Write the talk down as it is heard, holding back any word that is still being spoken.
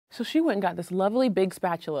So she went and got this lovely big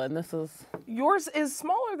spatula, and this is... Yours is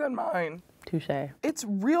smaller than mine. Touche. It's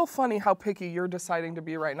real funny how picky you're deciding to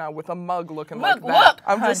be right now with a mug looking like that. Look!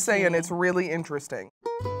 I'm just saying, it's really interesting.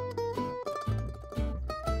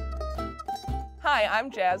 Hi,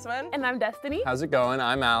 I'm Jasmine. And I'm Destiny. How's it going?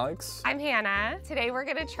 I'm Alex. I'm Hannah. Today we're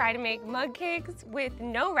gonna try to make mug cakes with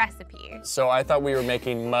no recipe. So I thought we were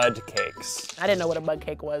making mud cakes. I didn't know what a mug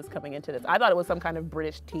cake was coming into this. I thought it was some kind of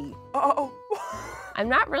British tea. Uh-oh. I'm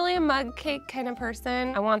not really a mug cake kind of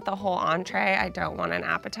person. I want the whole entree. I don't want an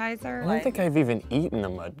appetizer. I don't think I've even eaten a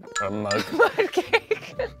mug mug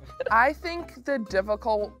cake. I think the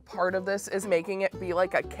difficult part of this is making it be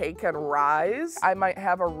like a cake and rise. I might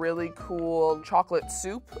have a really cool chocolate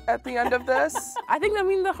soup at the end of this. I think,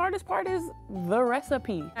 the hardest part is the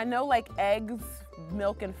recipe. I know like eggs,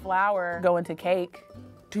 milk, and flour go into cake.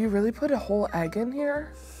 Do you really put a whole egg in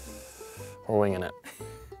here? We're winging it.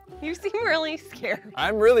 You seem really scared.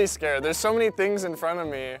 I'm really scared. There's so many things in front of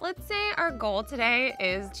me. Let's say our goal today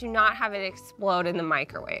is to not have it explode in the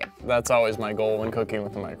microwave. That's always my goal when cooking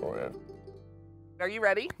with the microwave. Are you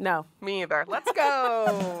ready? No. Me either. Let's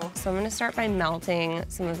go. So I'm gonna start by melting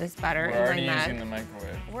some of this butter in my mug. We're already using the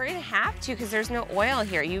microwave. We're gonna have to because there's no oil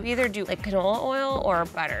here. You either do like canola oil or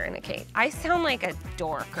butter in a cake. I sound like a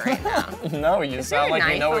dork right now. No, you sound like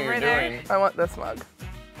you know what you're doing. I want this mug.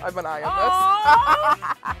 I've been eyeing You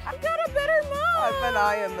got a better mug. I've been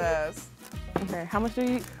eyeing this. Okay, how much do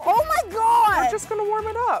you? Oh my God! We're just gonna warm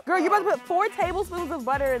it up. Girl, you're about to put 4 tablespoons of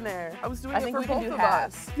butter in there. I was doing I it think for we can both do of half.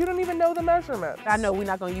 us. You don't even know the measurements. I know we're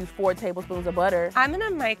not gonna use 4 tablespoons of butter. I'm gonna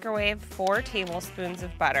microwave 4 tablespoons of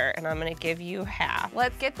butter and I'm gonna give you half.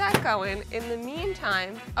 Let's get that going. In the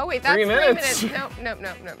meantime, oh wait, that's 3 3 minutes. No.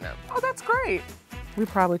 Oh, that's great. We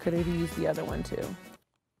probably could have used the other one too.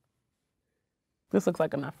 This looks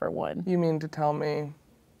like enough for one. You mean to tell me?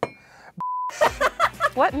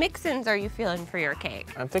 What mix-ins are you feeling for your cake?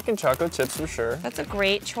 I'm thinking chocolate chips for sure. That's a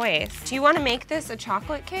great choice. Do you want to make this a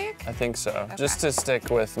chocolate cake? I think so. Okay. Just to stick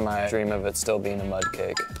with my dream of it still being a mud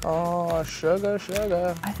cake. Oh, sugar,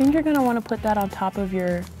 sugar. I think you're gonna want to put that on top of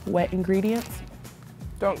your wet ingredients.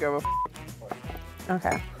 Don't give a f.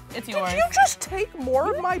 Okay. It's yours. Did you just take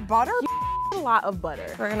more of my butter? A lot of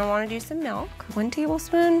butter. We're gonna want to do some milk. 1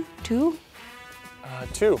 tablespoon, 2.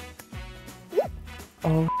 2.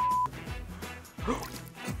 Oh.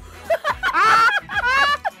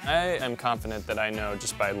 I am confident that I know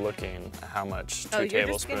just by looking how much 2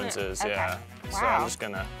 tablespoons is. okay. Yeah. So Wow. I'm just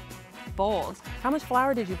gonna. Bold. How much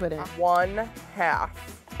flour did you put in? 1/2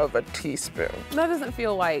 of a teaspoon. That doesn't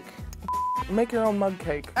feel like. Make your own mug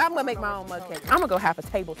cake. I'm gonna make my own mug cake. I'm gonna go half a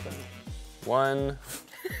tablespoon. 1,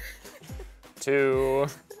 2,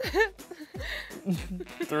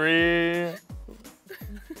 3,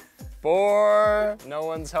 4. No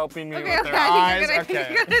one's helping me with their eyes. I think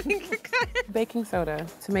you're good. Baking soda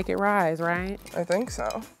to make it rise, right? I think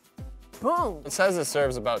so. Boom. It says it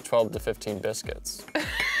serves about 12 to 15 biscuits.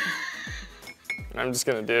 I'm just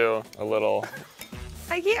gonna do a little.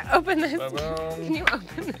 I can't open this. Ba-boom. Can you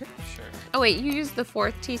open it? Sure. Oh wait, you used the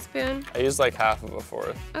 4th teaspoon? I used like half of a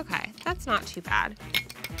 4th. Okay, that's not too bad.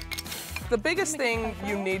 The biggest thing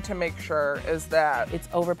you need to make sure is that It's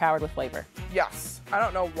overpowered with flavor. yes. I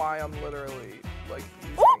don't know why I'm literally like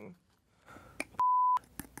using.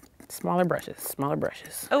 Smaller brushes, smaller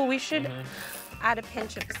brushes. Oh, we should add a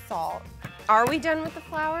pinch of salt. Are we done with the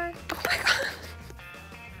flour? Oh my God.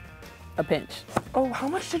 A pinch. Oh, how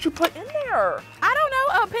much did you put in there? I don't know,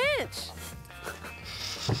 a pinch.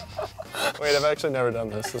 Wait, I've actually never done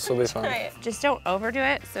this. This will be fun. Right. Just don't overdo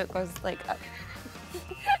it so it goes like up.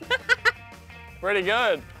 Pretty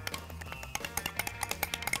good.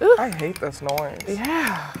 I hate this noise.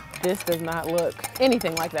 Yeah. This does not look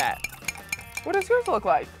anything like that. What does yours look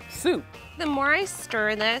like? Soup. The more I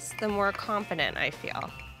stir this, the more confident I feel.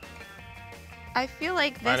 I feel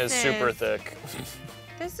like this Mine is super thick.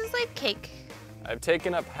 This is like cake. I've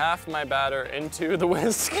taken up half my batter into the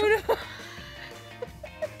whisk.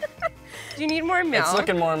 Do you need more milk? It's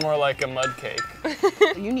looking more and more like a mud cake.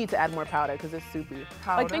 You need to add more powder because it's soupy.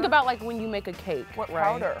 Powder? Like think about like when you make a cake. What right?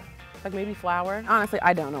 powder? Like maybe flour. Honestly,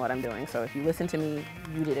 I don't know what I'm doing. So if you listen to me,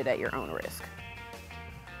 you did it at your own risk.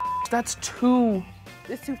 That's too.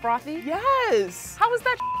 It's too frothy? Yes. How is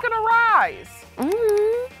that gonna rise?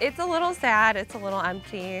 It's a little sad, it's a little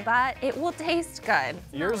empty, but it will taste good.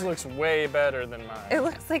 Yours looks way better than mine. It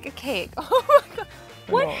looks like a cake. Oh my God.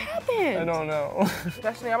 What don't- happened? I don't know.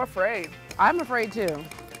 Destiny, I'm afraid. I'm afraid too.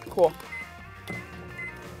 Cool.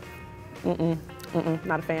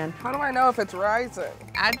 Not a fan. How do I know if it's rising?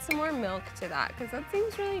 Add some more milk to that, because that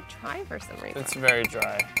seems really dry for some reason. It's very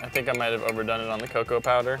dry. I think I might have overdone it on the cocoa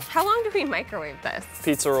powder. How long do we microwave this?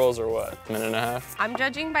 Pizza rolls are what, a minute and a half? I'm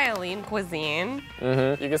judging by a lean cuisine.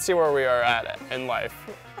 You can see where we are at in life.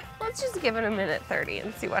 Let's just give it a minute 30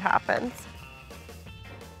 and see what happens.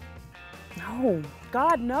 No,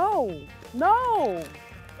 God, no, no.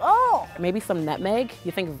 Oh, maybe some nutmeg.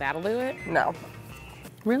 You think that'll do it? No.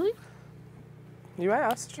 Really? You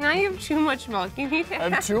asked. Now you have too much milk. You need to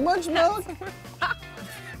Have too much milk? That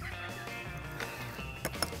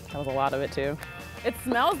was a lot of it too. It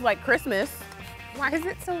smells like Christmas. Why is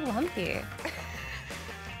it so lumpy?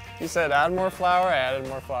 You said add more flour, I added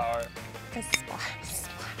more flour. A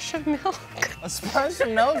splash of milk. A splash of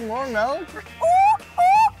milk, more milk?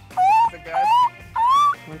 Is it good?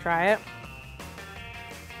 Wanna try it?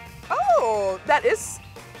 Oh, that is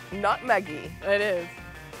nutmeggy. It is.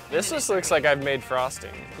 This just looks like I've made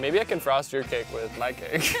frosting. Maybe I can frost your cake with my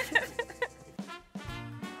cake.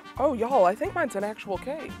 Oh, y'all, I think mine's an actual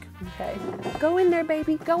cake. Okay. Go in there,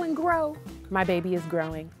 baby. Go and grow. My baby is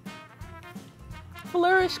growing.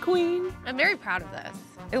 Flourish, queen. I'm very proud of this.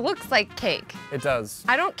 It looks like cake. It does.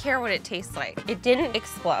 I don't care what it tastes like. It didn't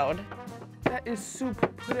explode. That is soup.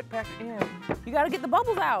 Put it back in. You gotta get the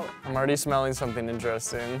bubbles out. I'm already smelling something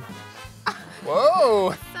interesting.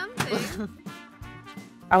 Whoa! Something.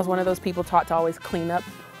 I was one of those people taught to always clean up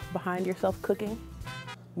behind yourself cooking.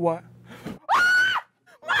 What?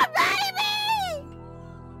 My baby!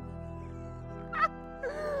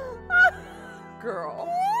 Girl.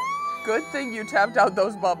 Good thing you tapped out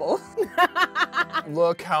those bubbles.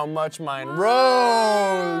 Look how much mine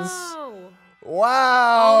rose! Oh.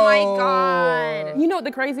 Wow! Oh my God. You know what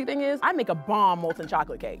the crazy thing is? I make a bomb molten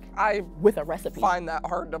chocolate cake I with a recipe. find that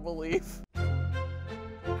hard to believe.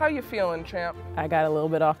 How you feeling, champ? I got a little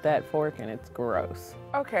bit off that fork and it's gross.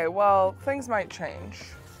 Okay, well, things might change.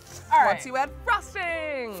 All Once you add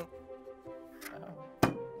frosting.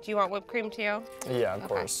 Do you want whipped cream too? Yeah, of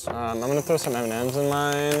course. I'm gonna throw some M&Ms in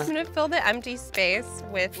mine. I'm gonna fill the empty space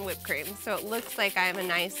with whipped cream so it looks like I have a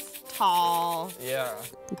nice, tall. Yeah.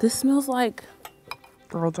 This smells like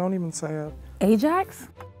Girl, don't even say it. Ajax?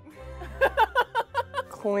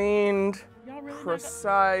 Cleaned,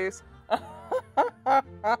 precise.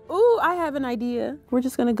 Ooh, I have an idea. We're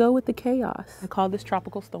just gonna go with the chaos. I call this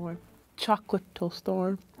tropical storm. Chocolatey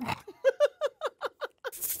storm. I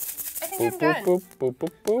think Boop, I'm done. boop, boop, boop,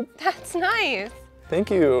 boop, boop. That's nice.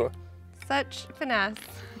 Thank you. Such finesse.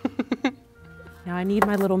 Now I need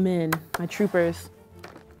my little men, my troopers,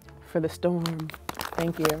 for the storm.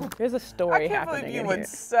 Thank you. There's a story I can't happening believe you in would here.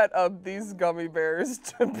 set up these gummy bears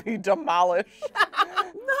to be demolished.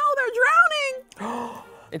 No, they're drowning!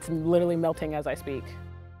 It's literally melting as I speak.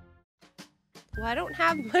 Well, I don't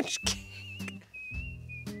have much cake.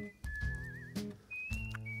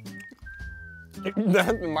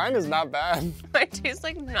 Mine is not bad. Mine tastes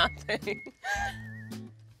like nothing.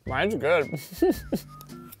 Mine's good.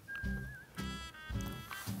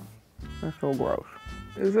 That's so gross.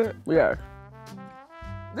 Is it? Yeah,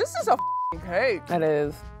 This is a f***ing cake. that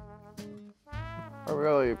is. I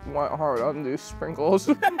really went hard on these sprinkles.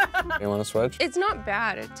 You wanna switch? It's not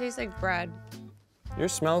bad. It tastes like bread.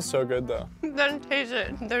 Yours smells so good though. Then taste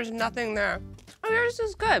it. There's nothing there. Oh, yours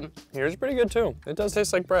is good. Yours is pretty good too. It does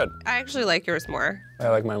taste like bread. I actually like yours more. I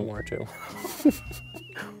like mine more too.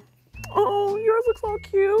 Oh, yours looks so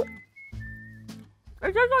cute.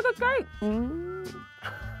 It tastes like a cake.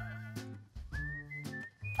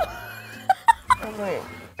 Oh, wait,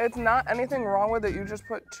 it's not anything wrong with it. You just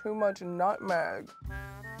put too much nutmeg.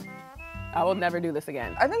 I will never do this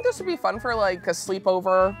again. I think this would be fun for like a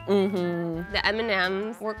sleepover. The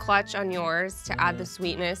M&Ms were clutch on yours to add the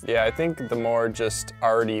sweetness. Yeah, I think the more just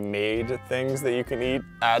already made things that you can eat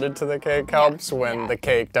added to the cake helps when the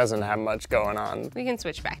cake doesn't have much going on. We can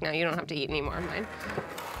switch back now. You don't have to eat any more of mine.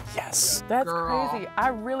 Yes. That's Girl. crazy. I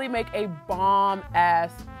really make a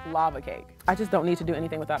bomb-ass lava cake. I just don't need to do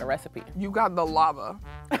anything without a recipe. You got the lava.